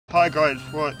Hi guys,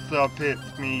 what's up?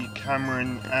 It's me,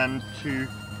 Cameron, and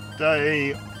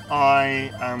today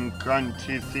I am going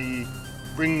to see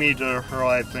Bring Me the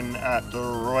Horizon at the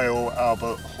Royal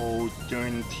Albert Hall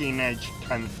doing Teenage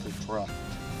Cancer Trust.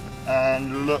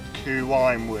 And look who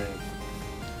I'm with.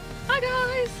 Hi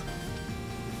guys!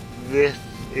 This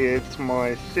is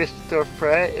my sister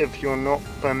Fred, if you're not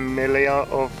familiar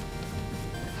of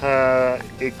her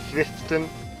existence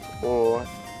or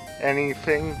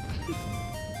anything.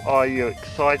 Are you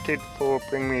excited for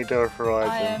Bring Me the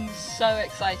Horizon? I am so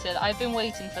excited. I've been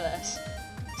waiting for this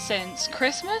since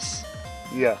Christmas.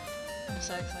 Yeah. I'm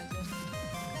so excited.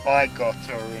 I got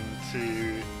her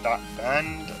into that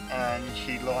band and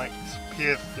she likes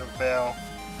Pierce the Veil,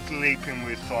 Sleeping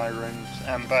with Sirens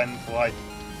and bands like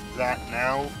that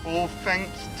now, all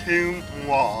thanks to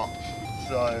moi.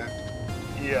 So,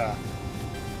 yeah.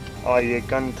 Are you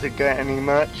going to get any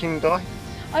merchandise?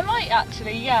 I might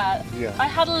actually, yeah. Yeah. I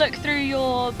had a look through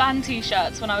your band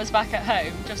t-shirts when I was back at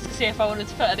home just to see if I wanted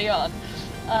to put any on.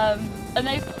 And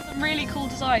they've got some really cool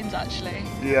designs actually.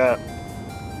 Yeah.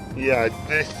 Yeah,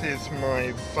 this is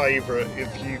my favourite.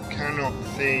 If you cannot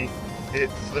see,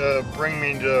 it's the Bring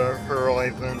Me the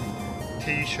Horizon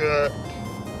t-shirt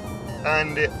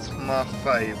and it's my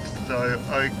fave. So,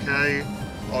 okay,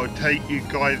 I'll take you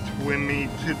guys with me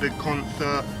to the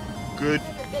concert. Good.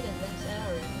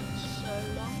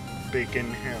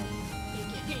 Biggin Hill.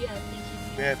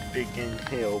 They're Biggin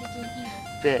Hill.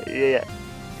 Yeah.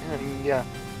 Yeah.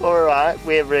 Alright,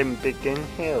 we're in Biggin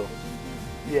Hill.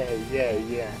 Yeah.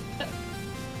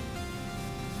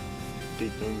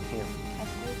 Biggin Hill.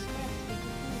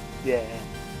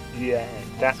 Yeah.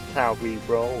 That's how we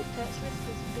roll.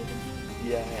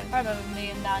 Yeah. I remember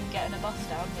me and Nan getting a bus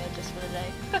down here just for the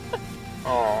day.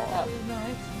 Oh. That was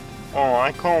nice. Oh,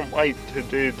 I can't wait to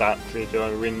do that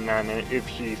video with Nana if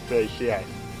she says yes.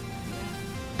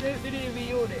 Don't video me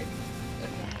yawning.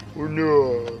 Oh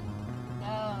no.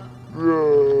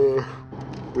 No.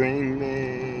 Bring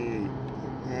me.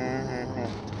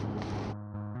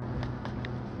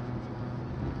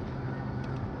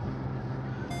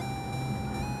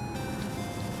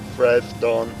 Fred's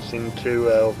dancing to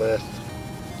Elvis.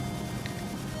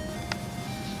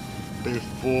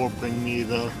 Before Bring Me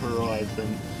the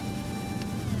Horizon.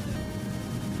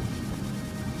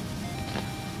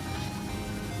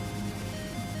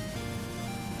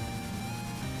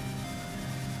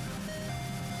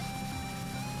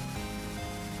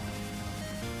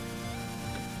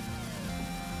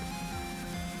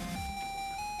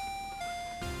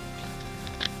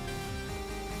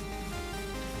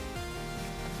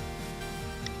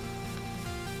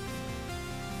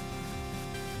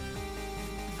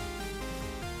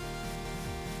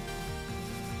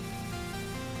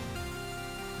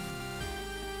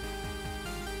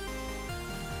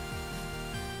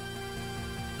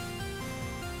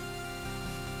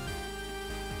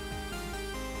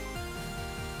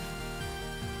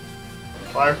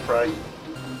 Hi Frank.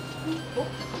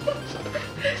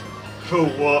 So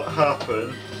what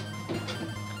happened?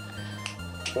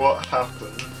 What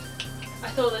happened? I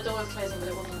thought the door was closing but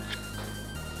it wasn't.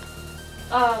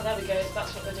 Oh, there we go,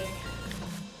 that's what they're doing.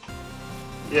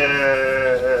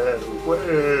 Yeah,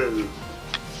 woo!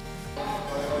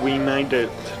 We made it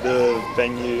to the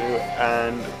venue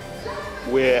and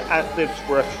we're at this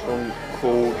restaurant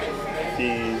called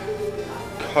the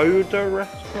Coda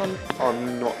Restaurant?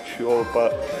 I'm not sure,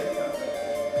 but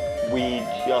we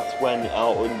just went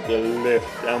out on the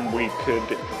lift and we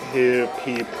could hear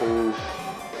people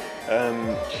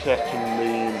checking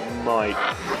the mic.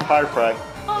 Hi Frank.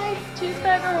 Hi,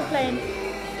 cheeseburger or plain?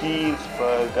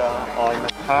 Cheeseburger. I'm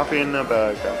having a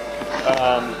burger.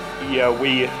 Yeah,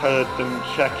 we heard them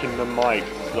checking the mic,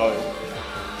 so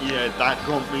yeah, that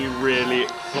got me really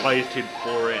excited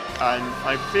for it. And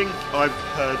I think I've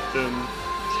heard them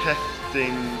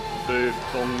testing the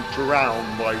song Drown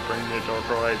by Bring Me the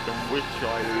Horizon, which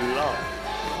I love.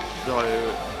 So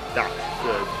that's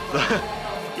good.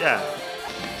 Yeah.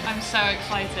 I'm so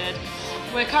excited.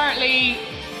 We're about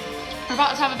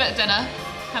to have a bit of dinner,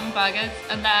 having burgers,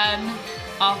 and then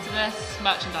after this,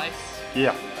 merchandise.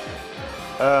 Yeah.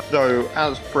 So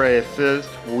as Freya says,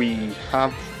 we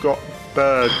have got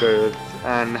burgers,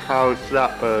 and how's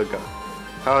that burger?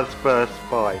 How's first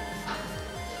bite?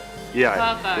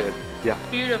 Yeah, perfect. Good. Yeah.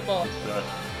 Beautiful.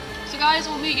 So guys,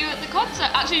 we'll meet you at the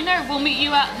concert. Actually no, we'll meet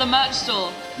you at the merch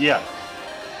store. Yeah.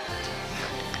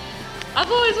 I've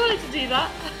always wanted to do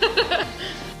that.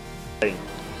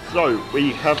 So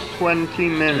we have 20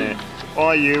 minutes.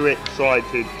 Are you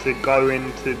excited to go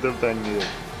into the venue?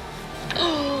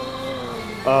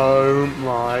 Oh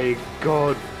my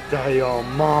god, they are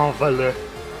marvellous.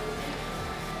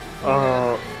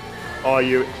 Are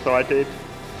you excited?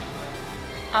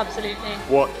 Absolutely.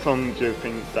 What song do you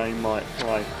think they might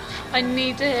play? I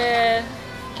need to hear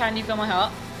Can You Feel My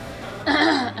Heart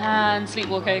and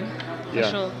Sleepwalking. For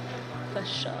sure. For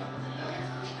sure.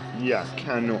 Yeah,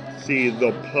 cannot see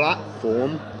the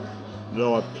platform.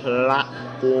 The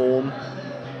platform.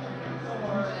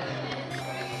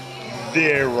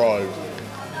 0.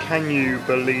 Can you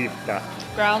believe that?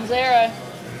 Ground Zero.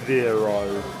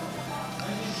 0.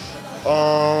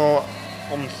 Oh,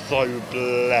 I'm so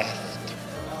blessed.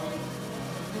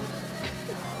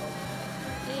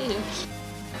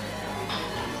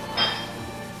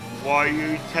 Why are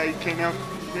you taking a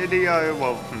video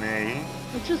of me?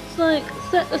 Just like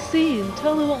set the scene,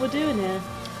 tell me what we're doing here.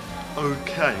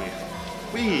 Okay,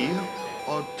 we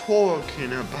are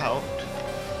talking about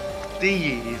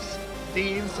these.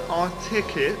 These are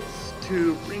tickets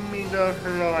to Bring Me the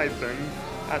Horizon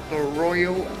at the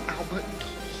Royal Albert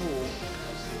Hall.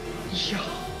 Yeah.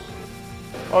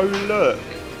 Oh look,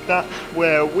 that's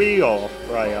where we are,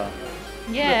 Freya.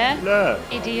 Yeah. Look.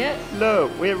 Idiot.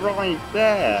 Look, we're right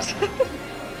there.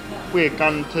 We're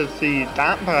going to see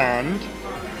that band,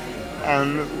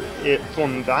 and it's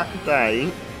on that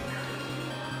day,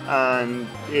 and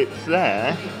it's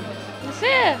there. It's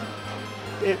here.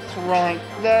 It's right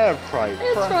there, Freya.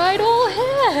 It's right all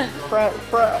here.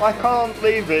 I can't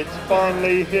believe it's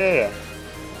finally here.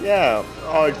 Yeah,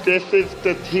 this is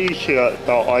the t-shirt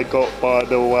that I got, by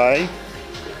the way.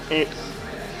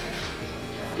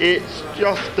 It's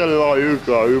just a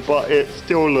logo, but it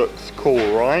still looks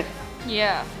cool, right?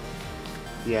 Yeah.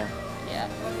 Yeah. Yeah.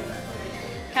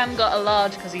 Cam got a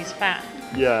large because he's fat.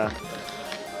 Yeah.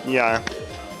 Yeah.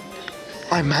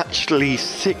 I'm actually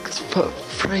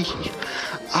 6'3".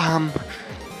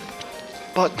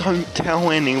 But don't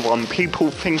tell anyone. People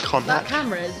think I'm That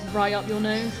camera is right up your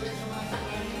nose.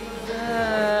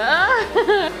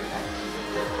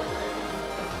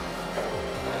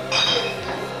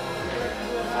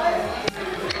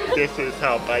 This is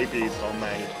how babies are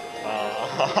made.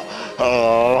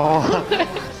 Oh.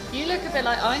 You look a bit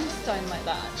like Einstein like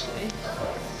that, actually.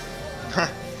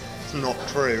 It's not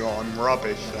true. I'm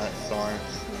rubbish at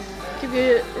science. Give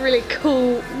you a really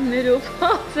cool middle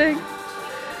parting.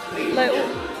 Like,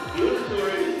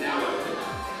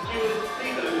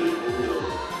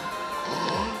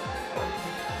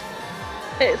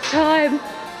 it's time.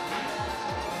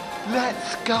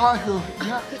 Let's go.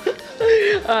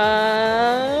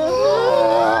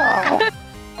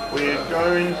 We're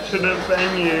going to the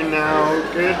venue now.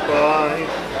 Goodbye.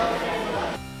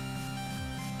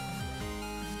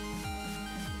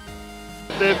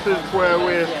 This is where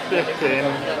we're sitting.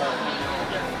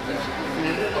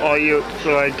 Are you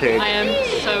excited? I am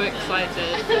so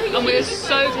excited. And we're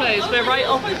so close. We're right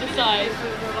off to the side.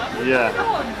 Yeah.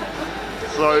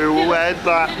 So where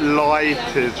that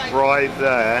light is right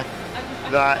there,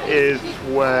 that is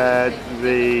where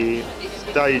the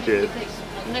stage is.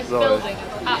 And this building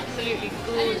is absolutely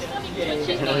gorgeous.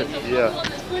 Yeah.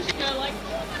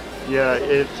 Yeah,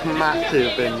 it's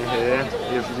massive in here,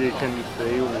 if you can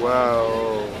see.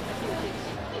 Wow.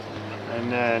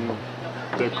 And then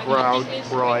the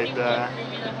crowd's right there.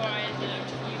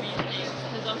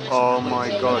 Oh my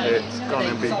god, it's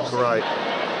gonna be great.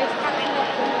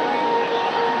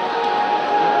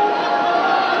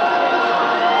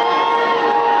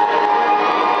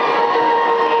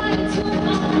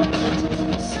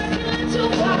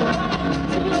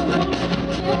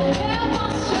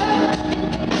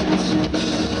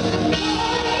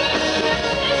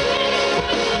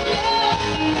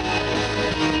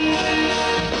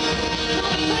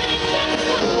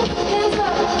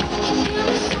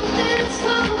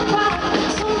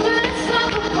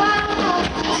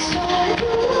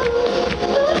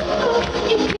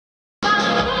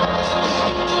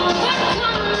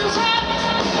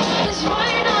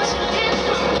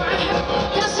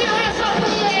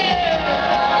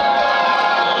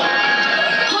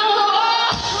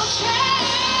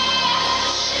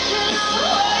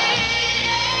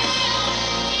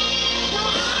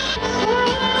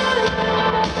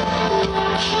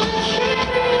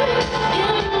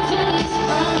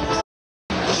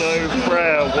 So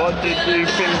Freya, what did you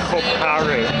think of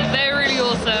Paris? They're really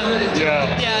awesome. Yeah.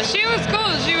 Yeah, she was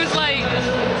cool. She was like,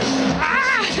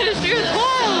 ah, she was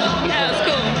wild. Yeah, it was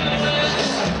cool.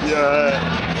 Yeah.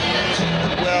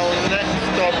 Well, next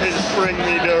stop is Bring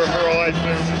Me the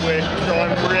Horizon, which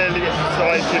I'm really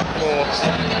excited for.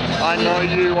 I know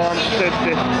you answered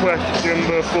this question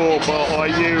before, but are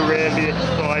you really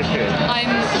excited?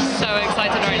 I'm so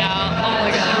excited right now. Oh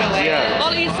my god, I can't wait. Yeah.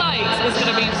 Molly Sykes is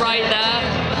going to be right there.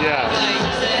 Yeah. Like,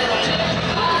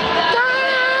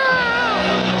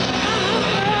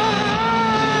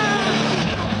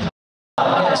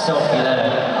 selfie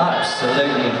there.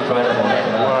 Absolutely incredible.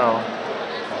 Wow.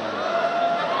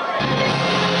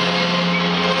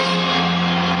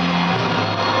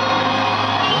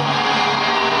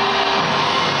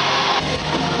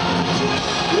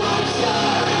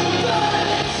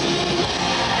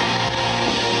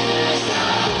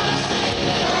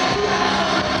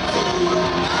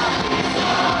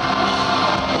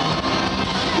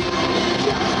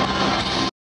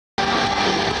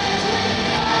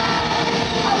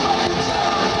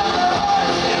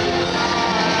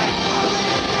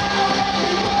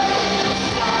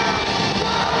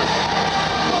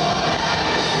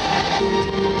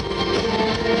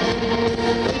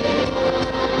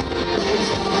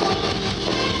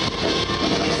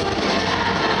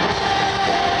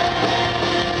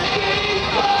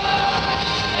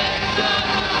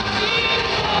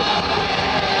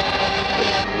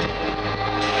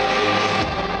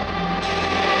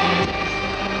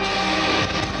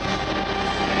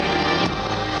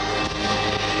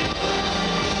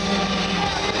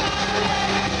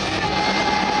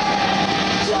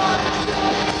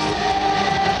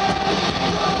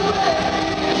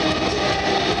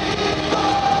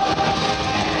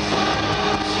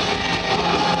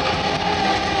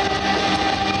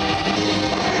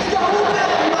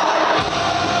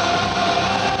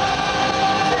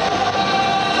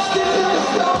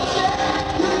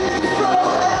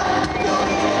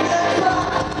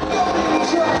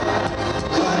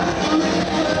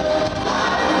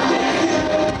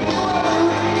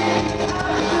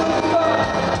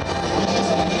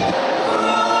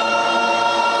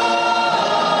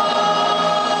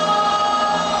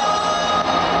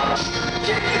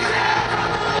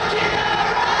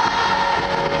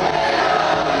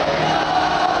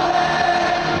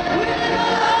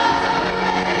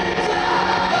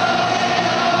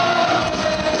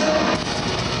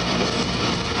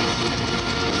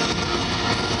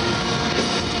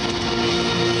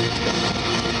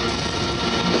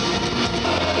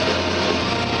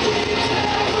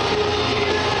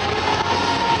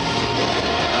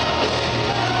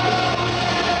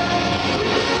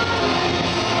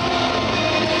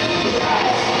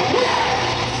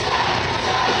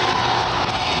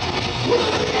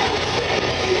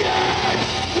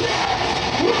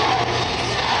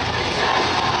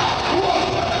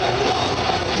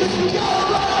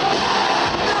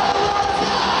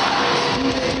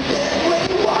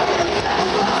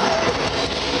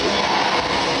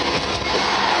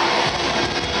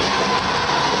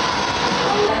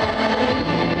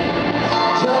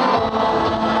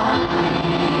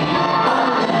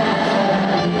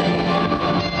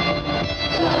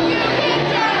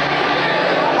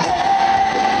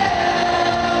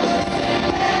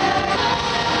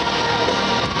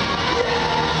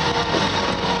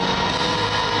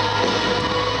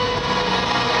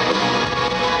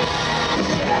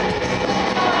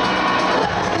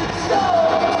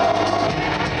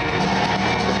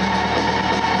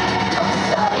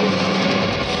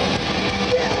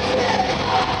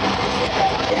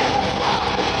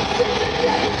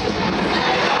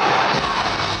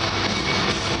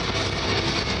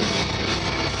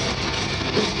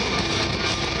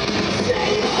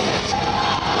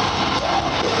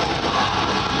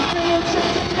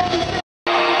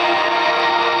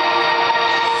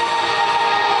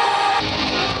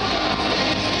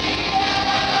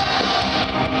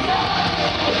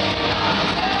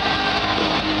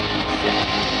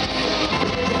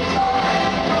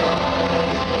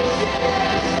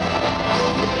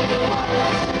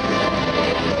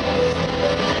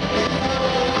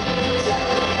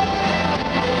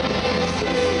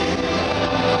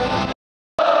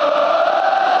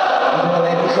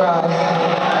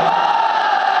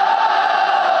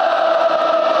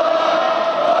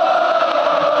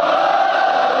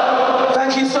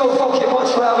 Thank you so fucking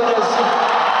much for having us.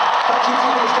 Thank you to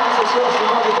these dancers from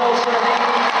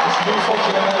It's been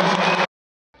fucking amazing.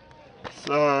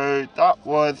 So that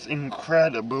was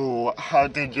incredible. How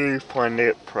did you find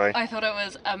it, Pray? I thought it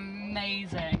was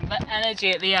amazing. The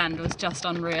energy at the end was just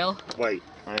unreal. Wait.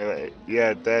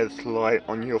 Yeah, there's light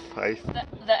on your face.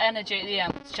 The energy at the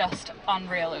end was just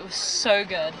unreal. It was so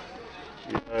good.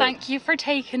 Yeah. Thank you for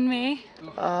taking me.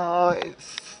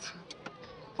 It's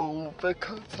all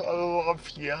because I love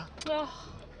you.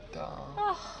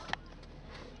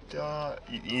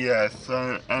 Yeah,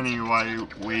 so anyway,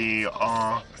 we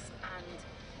are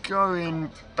going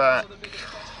back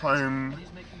home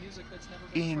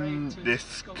in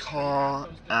this car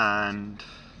and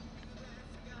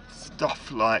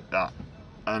stuff like that,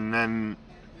 and then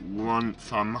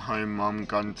once I'm home I'm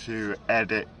going to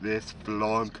edit this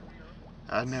vlog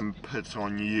and then put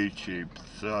on YouTube.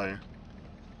 So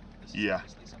yeah.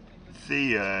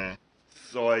 See ya.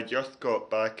 So I just got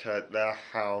back at their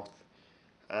house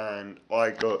and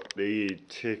I got the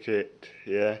ticket,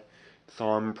 yeah. So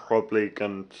I'm probably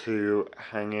going to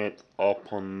hang it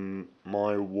up on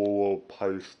my wall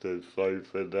posters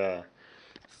over there.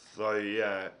 So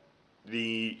yeah,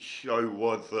 the show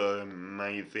was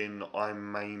amazing. I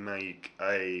may make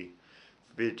a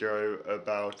video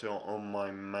about it on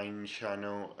my main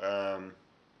channel.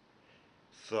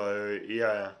 So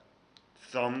yeah,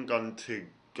 so I'm going to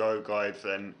go guys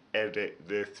and edit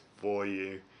this for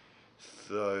you.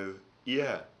 So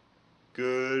yeah,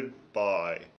 goodbye.